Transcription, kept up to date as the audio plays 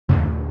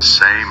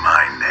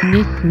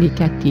Nik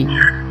Nikateen.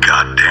 You're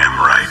goddamn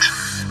right.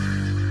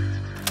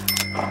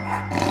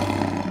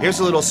 Here's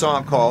a little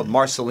song called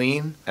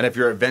Marceline, and if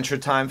you're a Adventure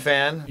Time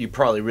fan, you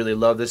probably really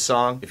love this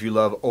song. If you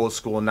love old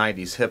school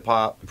 90s hip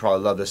hop, you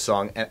probably love this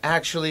song. And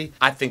actually,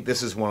 I think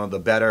this is one of the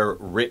better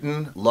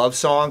written love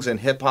songs in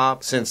hip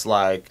hop since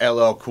like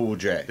LL Cool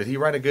J. Did he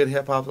write a good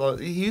hip hop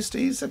love? He used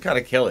to kind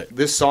of kill it.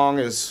 This song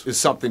is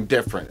something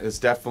different.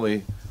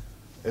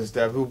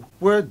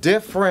 We're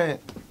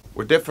different.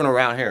 We're different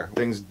around here.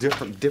 Things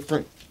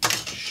different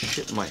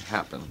shit might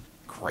happen.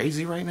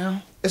 Crazy right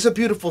now? It's a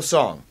beautiful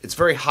song. It's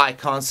very high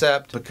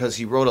concept because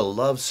he wrote a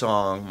love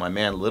song. My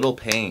man Little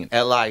Payne,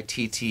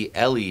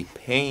 L-I-T-T-L-E,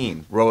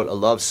 Payne, wrote a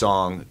love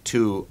song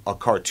to a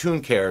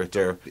cartoon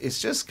character.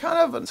 It's just kind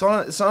of, it's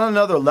on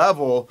another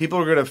level. People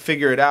are gonna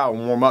figure it out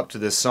and warm up to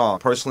this song.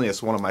 Personally,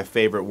 it's one of my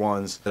favorite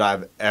ones that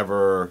I've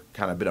ever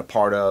kind of been a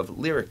part of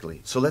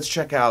lyrically. So let's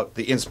check out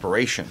the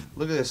inspiration.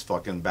 Look at this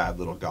fucking bad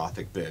little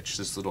gothic bitch,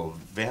 this little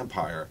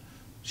vampire.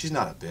 She's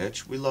not a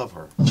bitch, we love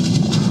her.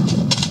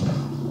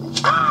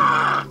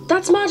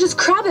 That's Marge's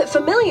Crabbit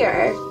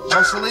familiar.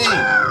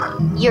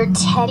 Marceline! Your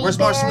teddy Where's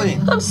bear?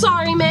 Marceline? I'm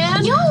sorry,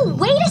 man. Yo,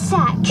 wait a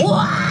sec.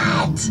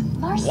 What?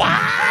 Marceline,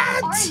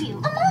 What? where are you?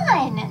 Come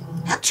on.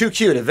 Too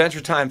cute. Adventure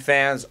Time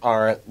fans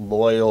are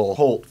loyal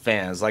cult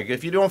fans. Like,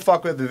 if you don't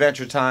fuck with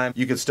Adventure Time,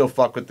 you can still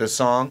fuck with this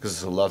song because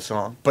it's a love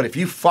song. But if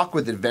you fuck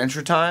with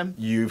Adventure Time,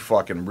 you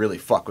fucking really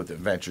fuck with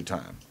Adventure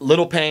Time.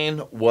 Little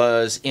Payne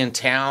was in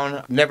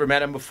town. Never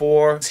met him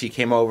before. He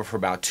came over for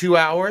about 2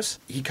 hours.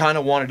 He kind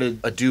of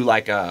wanted to do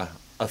like a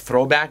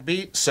throwback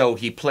beat, so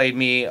he played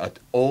me an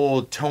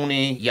old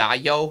Tony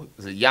Yayo.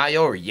 Is it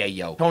Yayo or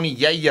Yayo? Tony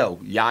Yayo,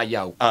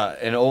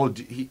 Yayo.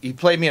 He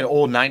played me an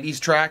old 90s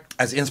track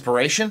as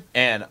inspiration,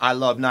 and I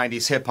love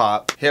 90s hip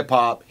hop. Hip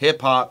hop, hip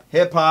hop,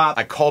 hip hop.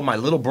 I called my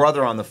little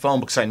brother on the phone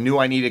because I knew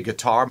I needed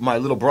guitar. My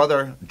little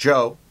brother,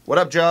 Joe. What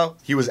up, Joe?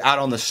 He was out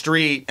on the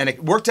street, and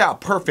it worked out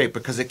perfect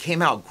because it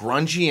came out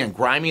grungy and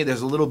grimy.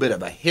 There's a little bit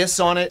of a hiss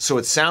on it, so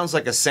it sounds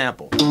like a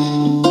sample.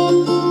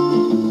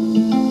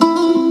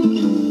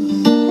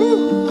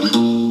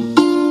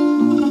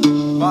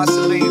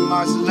 Marceline,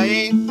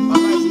 Marceline, my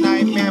life's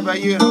nightmare,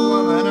 but you're the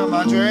woman of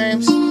my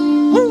dreams.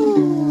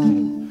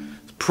 Woo!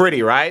 It's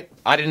pretty, right?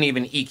 I didn't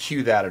even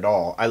EQ that at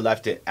all. I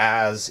left it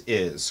as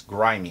is,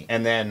 grimy,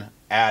 and then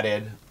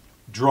added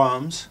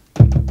drums.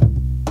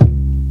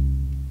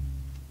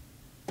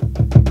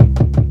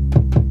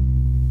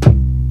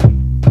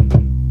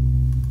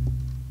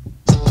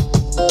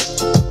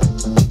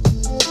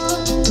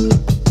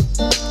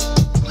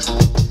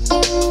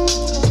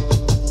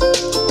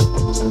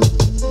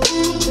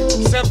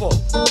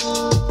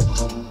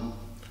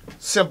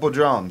 Simple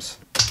drums.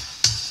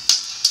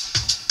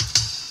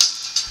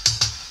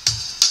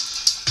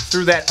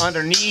 Through that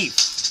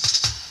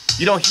underneath.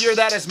 You don't hear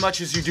that as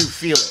much as you do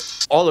feel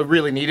it. All it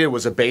really needed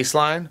was a bass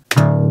line.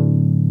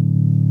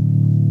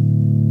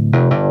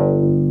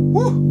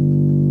 Woo!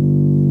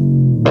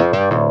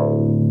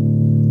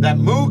 That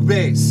Moog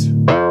bass.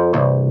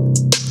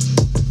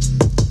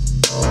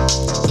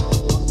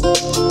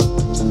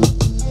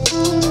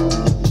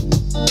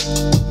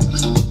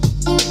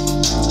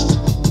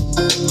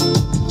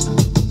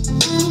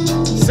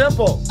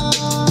 Simple.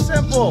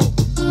 Simple.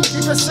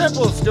 Keep it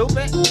simple,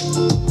 stupid.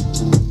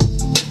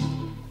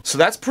 So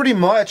that's pretty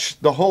much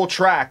the whole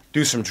track.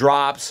 Do some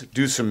drops,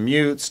 do some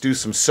mutes, do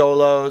some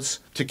solos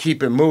to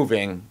keep it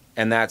moving,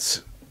 and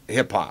that's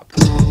hip hop.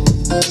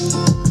 That's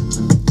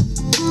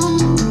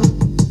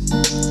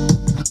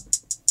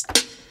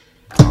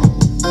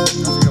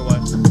a good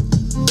one.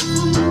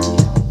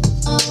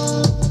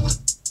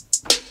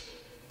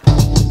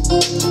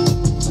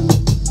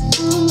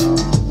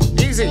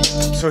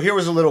 So here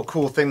was a little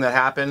cool thing that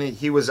happened.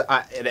 He was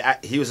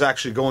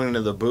actually going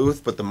into the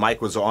booth, but the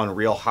mic was on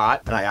real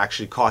hot, and I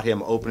actually caught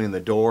him opening the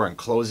door and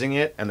closing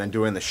it, and then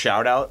doing the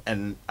shout out.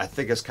 And I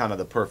think it's kind of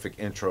the perfect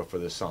intro for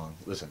this song.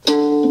 Listen.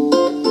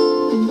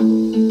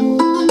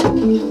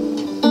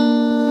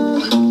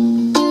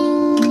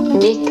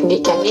 Nik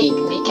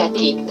Nikateen.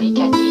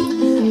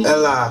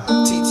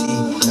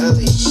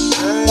 L-I-T-T-L-E.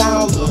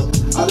 Now look,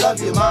 I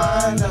love your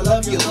mind, I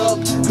love your look.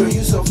 Girl,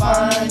 you so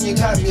fine, you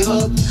got me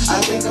hooked.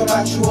 I think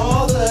about you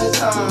all the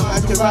time. I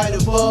could write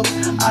a book.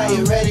 I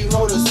already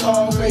wrote a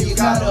song, girl, you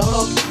got a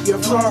hook. Your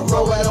front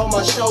row at all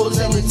my shows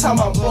anytime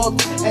I'm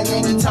booked. And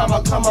anytime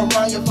I come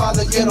around, your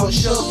father get all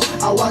shook.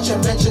 I watch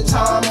Adventure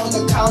Time on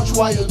the couch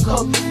while you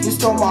cook. You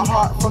stole my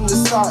heart from the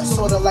start,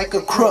 sorta like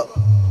a crook.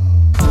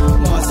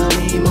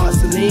 Marceline,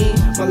 Marceline,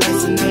 my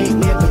life's a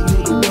nightmare, but you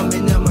the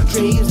woman of my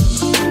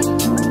dreams.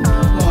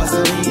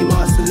 Marceline,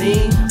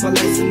 Marceline, my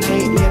life's a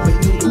nightmare, but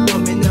you the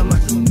woman of my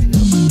dreams.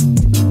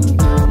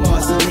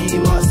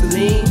 Marceline,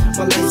 Marceline,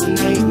 my life's a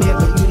nightmare,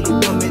 but you the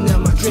woman of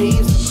my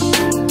dreams.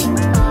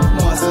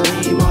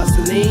 Marceline,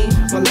 Marceline,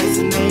 my life's a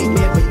nightmare.